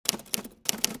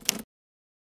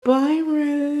Bye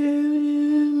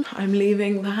room. I'm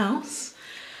leaving the house.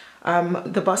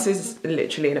 The bus is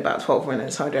literally in about 12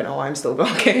 minutes, so I don't know why I'm still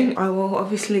vlogging. I will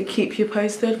obviously keep you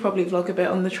posted, probably vlog a bit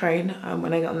on the train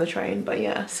when I get on the train, but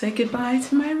yeah, say goodbye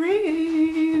to my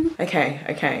room.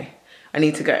 Okay, I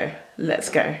need to go. Let's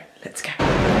go.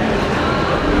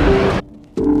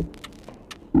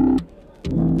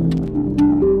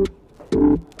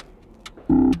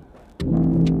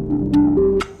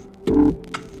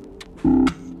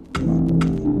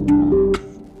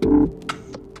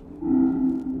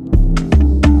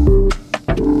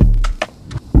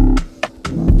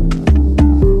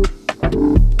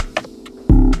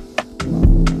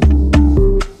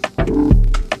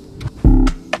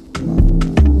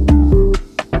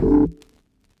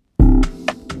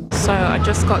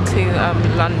 Just got to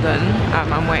London.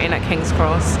 I'm waiting at King's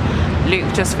Cross.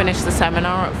 Luke just finished the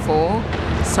seminar at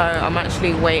 4, so I'm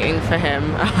actually waiting for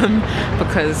him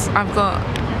because I've got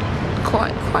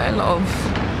quite a lot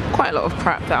of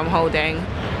crap that I'm holding,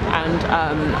 and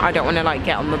I don't want to like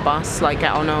get on the bus, like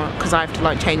get on a, because I have to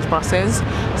like change buses.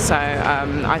 So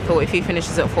I thought if he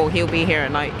finishes at 4, he'll be here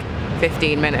in like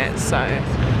 15 minutes. So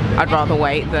I'd rather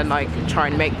wait than like try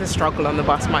and make the struggle on the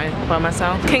bus by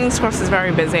myself. King's Cross is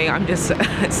very busy. I'm just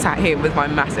sat here with my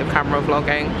massive camera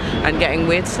vlogging and getting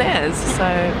weird stares. So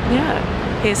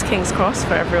yeah, here's King's Cross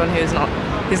for everyone who's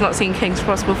not seen King's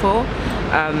Cross before.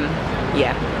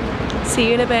 Yeah, see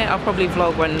you in a bit. I'll probably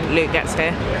vlog when Luke gets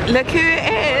here. Look who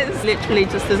it is! Literally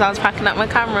just as I was packing up my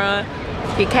camera,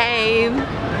 he came.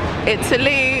 It's a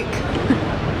Luke.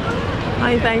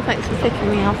 Hi babe, thanks for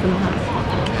picking me up and that.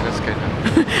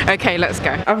 Okay, let's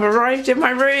go. I've arrived in my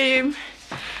room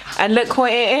and look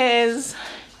what it is.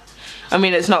 I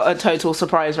mean, it's not a total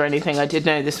surprise or anything. I did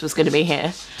know this was going to be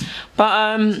here.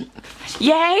 But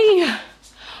yay!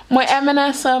 My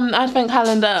M&S advent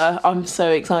calendar. I'm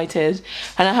so excited.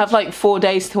 And I have like 4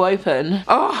 days to open.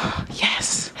 Oh,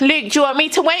 yes. Luke, do you want me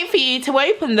to wait for you to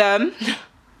open them?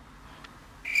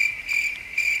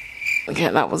 Okay,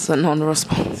 that was a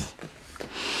non-response.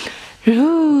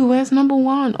 Ooh, where's number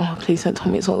 1? Oh, please don't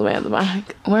tell me it's all the way at the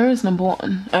back. Where is number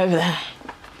 1? Over there.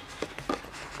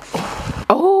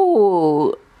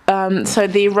 Oh, so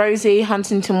the Rosie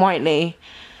Huntington Whiteley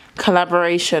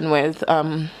collaboration with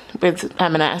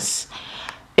M&S.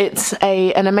 It's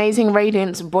an amazing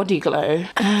radiance body glow.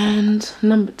 And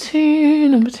number 2.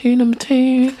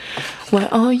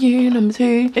 Where are you? Number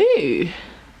 2. Ooh.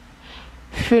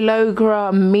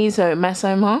 Filogra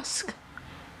Meso mask.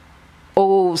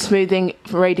 Oh, smoothing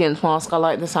radiance mask. I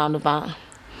like the sound of that.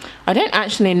 I don't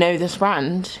actually know this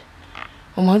brand.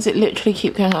 And why does it literally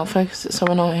keep going out of focus? It's so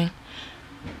annoying.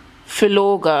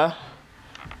 Filorga.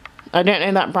 I don't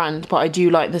know that brand, but I do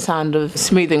like the sound of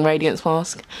smoothing radiance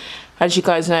mask. As you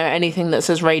guys know, anything that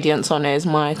says radiance on it is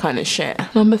my kind of shit.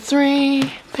 Number 3.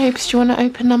 Babes, do you want to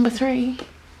open number 3?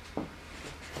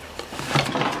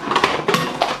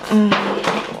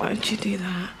 Why did you do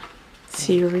that?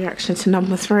 See your reaction to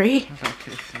number 3. I like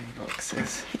opening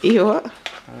boxes. You what?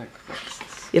 I like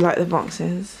boxes. You like the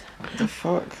boxes? What the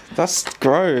fuck? That's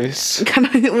gross.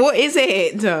 What is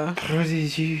it?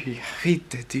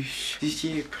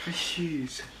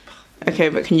 Okay,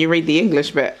 but can you read the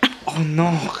English bit? Oh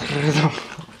no.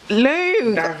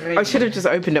 Luke! I should have just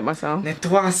opened it myself.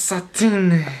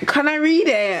 Can I read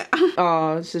it?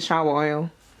 Oh, it's a shower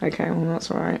oil. Okay, well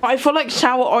that's alright. I feel like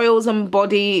shower oils and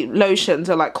body lotions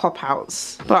are like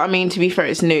cop-outs. But I mean, to be fair,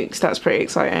 it's nukes. That's pretty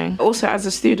exciting. Also, as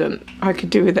a student, I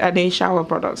could do with any shower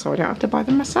products so I don't have to buy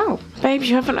them myself. Babe,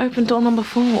 you haven't opened door number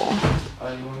 4. Oh,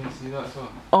 you want me to do that as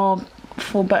well? Oh,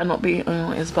 4 better not be.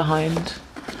 Oh, it's behind.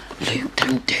 Luke,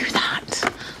 don't do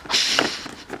that.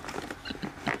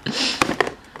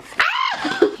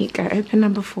 Here you go, open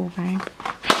number 4, babe.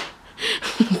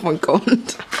 Oh my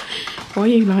god. Why are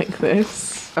you like this?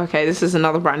 Okay, this is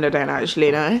another brand I don't actually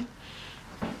know.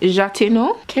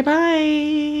 Jatino. Okay,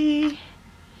 bye.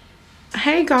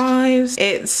 Hey guys,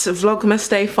 it's Vlogmas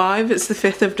day 5. It's the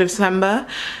 5th of December,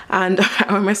 and I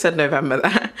almost said November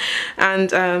there.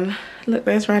 And look,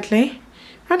 there's Radley.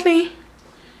 Radley.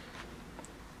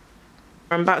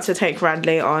 I'm about to take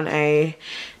Radley on a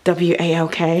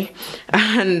WALK,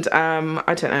 and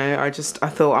I don't know, I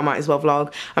thought I might as well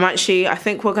vlog. I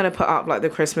think we're gonna put up like the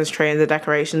Christmas tree and the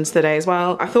decorations today as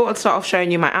well. I thought I'd start off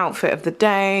showing you my outfit of the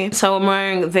day. So I'm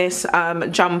wearing this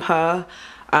jumper,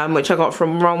 which I got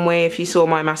from Runway. If you saw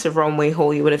my massive Runway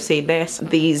haul, you would have seen this.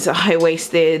 These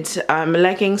high-waisted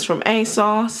leggings from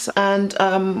ASOS, and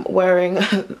wearing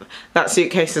that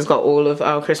suitcase has got all of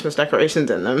our Christmas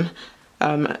decorations in them.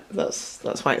 That's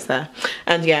why it's there.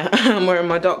 And yeah, I'm wearing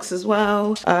my Docs as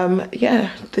well.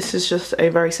 Yeah, this is just a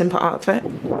very simple outfit.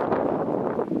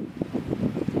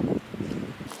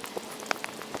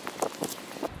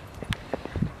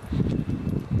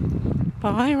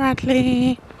 Bye,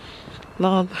 Radley.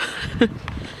 Love.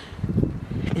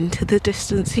 Into the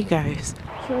distance he goes.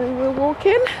 So we're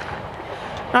walking.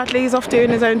 Radley's off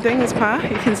doing his own thing as per.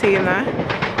 You can see him there.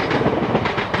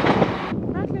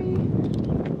 Radley,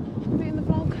 be in the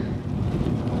vlog.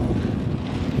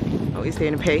 Oh, he's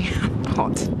doing a pee.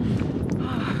 Hot.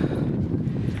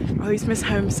 I always miss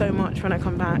home so much when I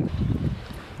come back.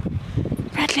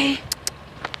 Radley.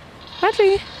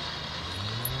 Radley.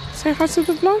 Say hi to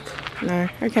the vlog? No.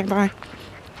 Okay, bye.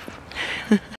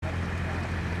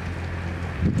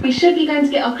 We should be going to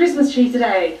get our Christmas tree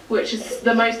today, which is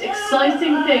the most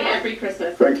exciting thing every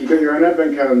Christmas. Frankie, got your own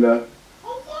advent calendar.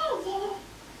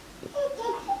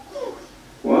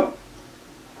 What?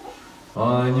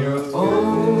 On your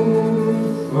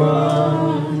own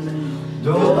front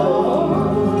door.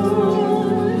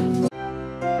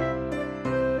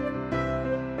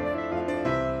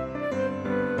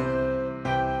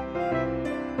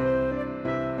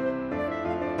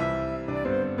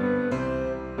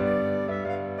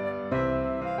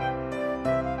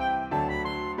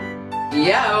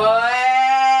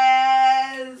 Yes!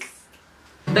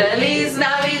 Feliz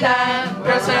Navidad,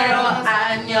 Prospero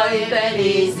Año y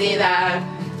Felicidad.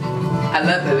 I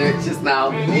love the lyrics just now.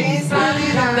 Feliz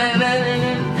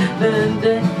Navidad,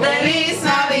 Feliz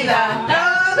Navidad.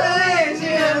 Oh, the wish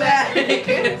you Merry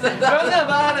Christmas from the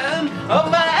bottom of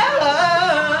my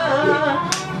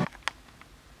heart.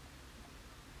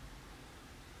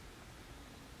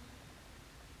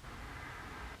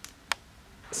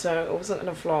 So I wasn't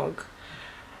gonna vlog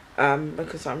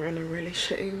because I'm in a really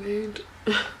shitty mood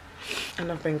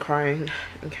and I've been crying,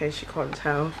 in case you can't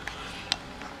tell.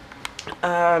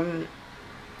 Oh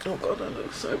god, I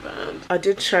look so bad. I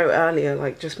did show earlier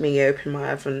like just me opening my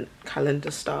advent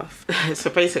calendar stuff. So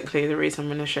basically the reason I'm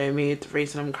going to show you the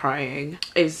reason I'm crying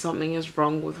is something is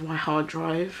wrong with my hard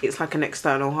drive. It's like an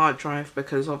external hard drive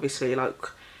because obviously like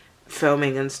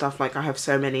filming and stuff, like I have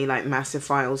so many like massive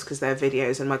files because they're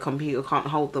videos and my computer can't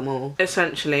hold them all.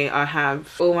 Essentially I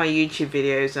have all my YouTube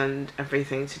videos and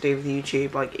everything to do with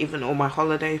YouTube, like even all my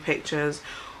holiday pictures,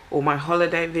 all my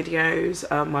holiday videos,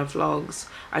 my vlogs.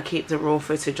 I keep the raw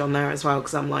footage on there as well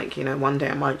because I'm like, you know, one day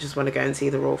I might just want to go and see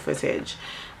the raw footage.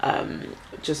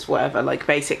 Just whatever, like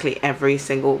basically every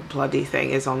single bloody thing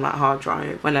is on that hard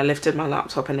drive. When I lifted my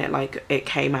laptop and it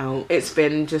came out, it's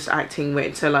been just acting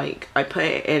weird, so like I put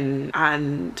it in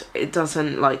and it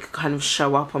doesn't like kind of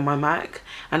show up on my Mac,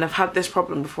 and I've had this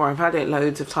problem before. I've had it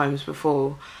loads of times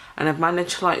before and I've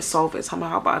managed to like solve it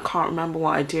somehow, but I can't remember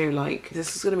what I do. Like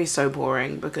this is gonna be so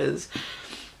boring because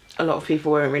a lot of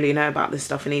people won't really know about this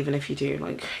stuff, and even if you do,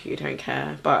 like you don't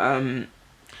care. But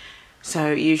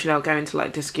so usually I'll go into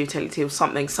like disk utility or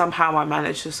something. Somehow I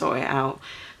managed to sort it out.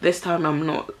 This time I'm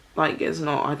not, like it's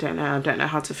not, I don't know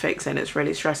how to fix it, and it's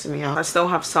really stressing me out. I still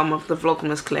have some of the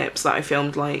Vlogmas clips that I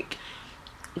filmed like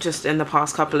just in the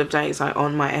past couple of days, like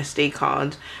on my SD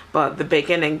card, but the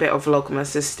beginning bit of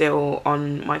Vlogmas is still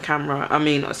on my camera. I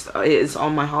mean, it is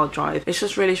on my hard drive. It's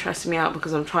just really stressing me out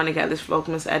because I'm trying to get this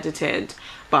Vlogmas edited,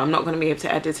 but I'm not going to be able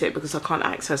to edit it because I can't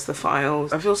access the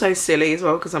files. I feel so silly as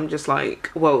well because I'm just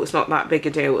like, well, it's not that big a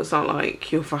deal. It's not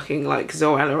like you're fucking like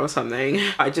Zoella or something.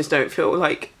 I just don't feel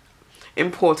like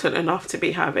important enough to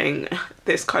be having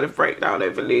this kind of breakdown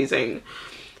over losing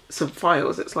some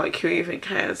files. It's like, who even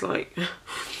cares? Like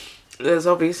there's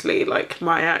obviously like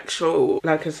my actual,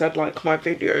 like I said, like my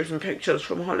videos and pictures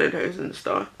from holidays and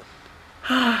stuff.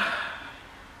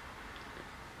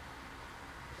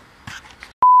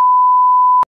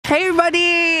 Hey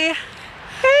everybody!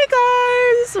 Hey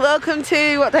guys! Welcome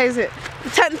to, what day is it? The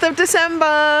 10th of December!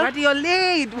 Where do you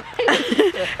lead?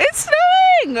 It's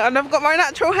snowing! And I've got my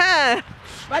natural hair!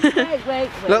 Wait.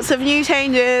 Lots of new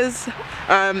changes.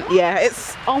 Yeah,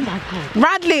 it's, Oh my god.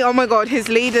 Radley, oh my god, his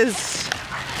lead is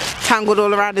tangled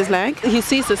all around his leg. He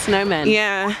sees the snowman.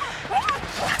 Yeah.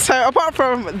 So apart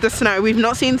from the snow, we've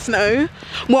not seen snow.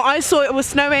 Well, I saw it was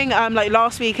snowing like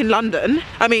last week in London.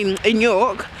 I mean, in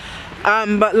York.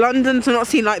 But London's not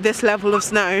seen like this level of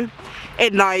snow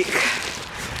in like,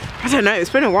 I don't know,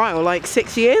 it's been a while, like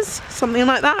 6 years, something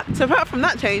like that. So apart from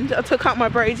that change, I took out my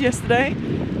braids yesterday.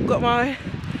 Got my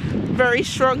very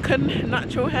shrunken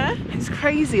natural hair. It's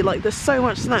crazy, like there's so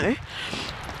much snow.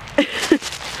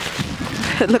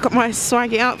 Look at my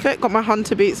swaggy outfit, got my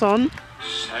hunter boots on.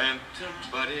 Santa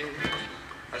buddy,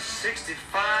 a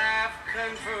 65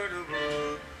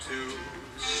 convertible to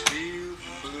steel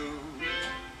blue.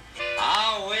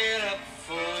 I'll wait up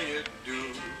for you,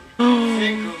 do.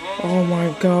 Oh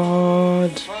my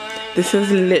god. This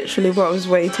is literally what I was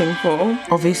waiting for.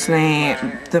 Obviously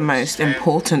the most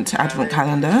important advent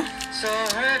calendar. So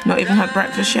hurt Not even had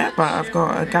breakfast yet, but I've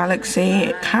got a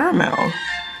Galaxy Caramel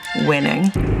winning.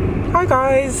 Hi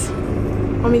guys.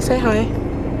 Mommy, say hi.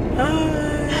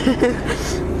 Hi.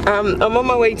 I'm on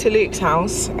my way to Luke's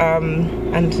house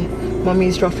and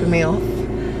Mommy's dropping me off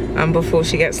before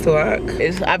she gets to work.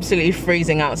 It's absolutely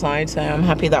freezing outside, so I'm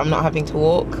happy that I'm not having to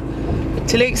walk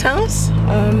to Luke's house.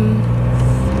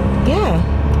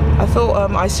 Yeah, I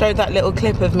thought I showed that little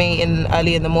clip of me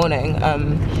early in the morning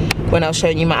when I was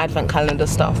showing you my advent calendar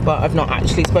stuff, but I've not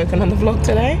actually spoken on the vlog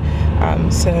today,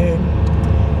 so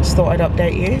just thought I'd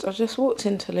update you. So I just walked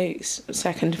into Luke's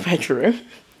second bedroom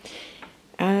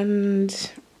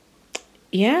and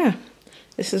yeah,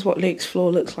 this is what Luke's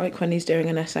floor looks like when he's doing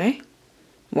an essay.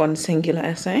 One singular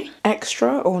essay.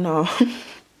 Extra or not?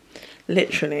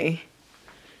 Literally.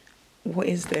 What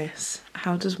is this?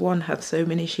 How does one have so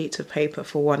many sheets of paper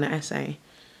for one essay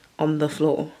on the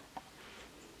floor?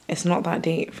 It's not that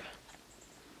deep.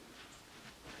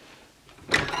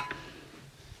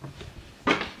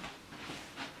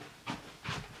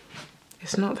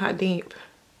 It's not that deep.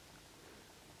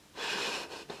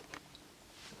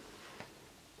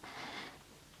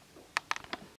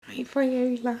 Hi,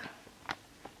 Viola.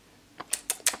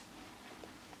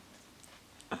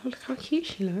 Oh, look how cute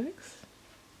she looks.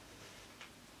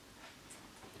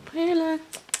 Viola.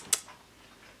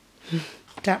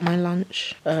 Got my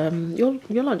lunch. Your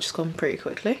lunch has gone pretty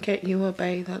quickly. Get you a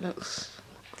bay that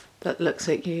looks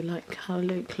at you like how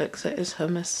Luke looks at his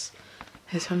hummus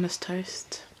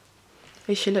toast. At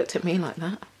least she looked at me like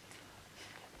that.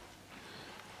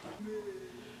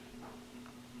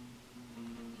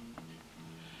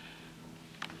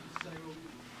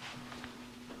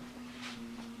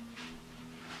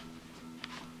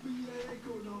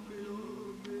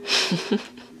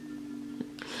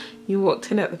 You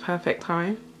walked in at the perfect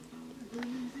time.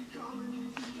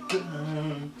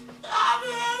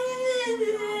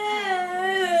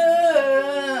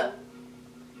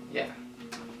 Yeah.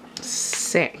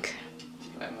 Sick.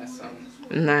 Like my son.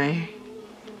 No.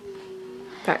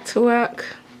 Back to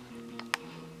work.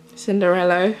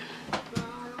 Cinderella.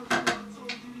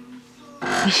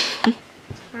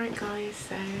 Right guys,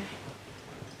 so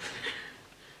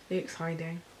Luke's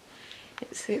hiding.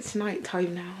 It's night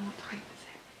time now. What time is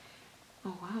it?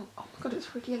 Oh wow. Oh my god, it's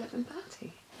already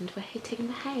 11:30. And we're hitting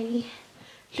the hay.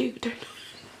 Luke, don't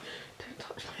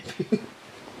touch my boo.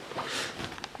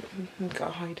 I've got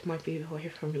to hide my boo away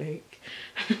from Luke.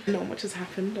 Not much has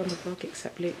happened on the vlog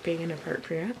except Luke being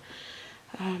inappropriate.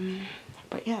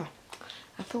 But yeah,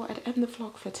 I thought I'd end the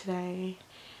vlog for today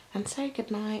and say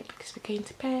goodnight because we're going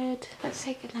to bed. Let's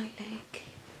say goodnight, Luke.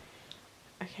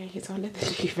 Okay, he's under the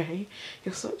duvet.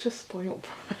 You're such a spoiled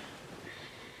brat.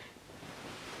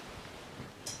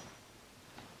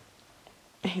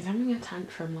 He's having a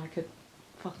tantrum like a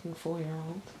fucking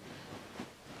 4-year-old.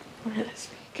 Alright, let's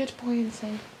be a good boy and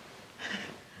say...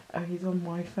 Oh, he's on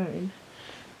my phone.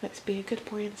 Let's be a good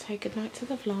boy and say goodnight to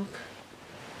the vlog.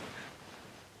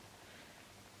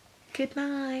 Good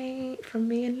night from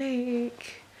me and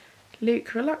Luke.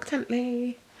 Luke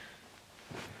reluctantly.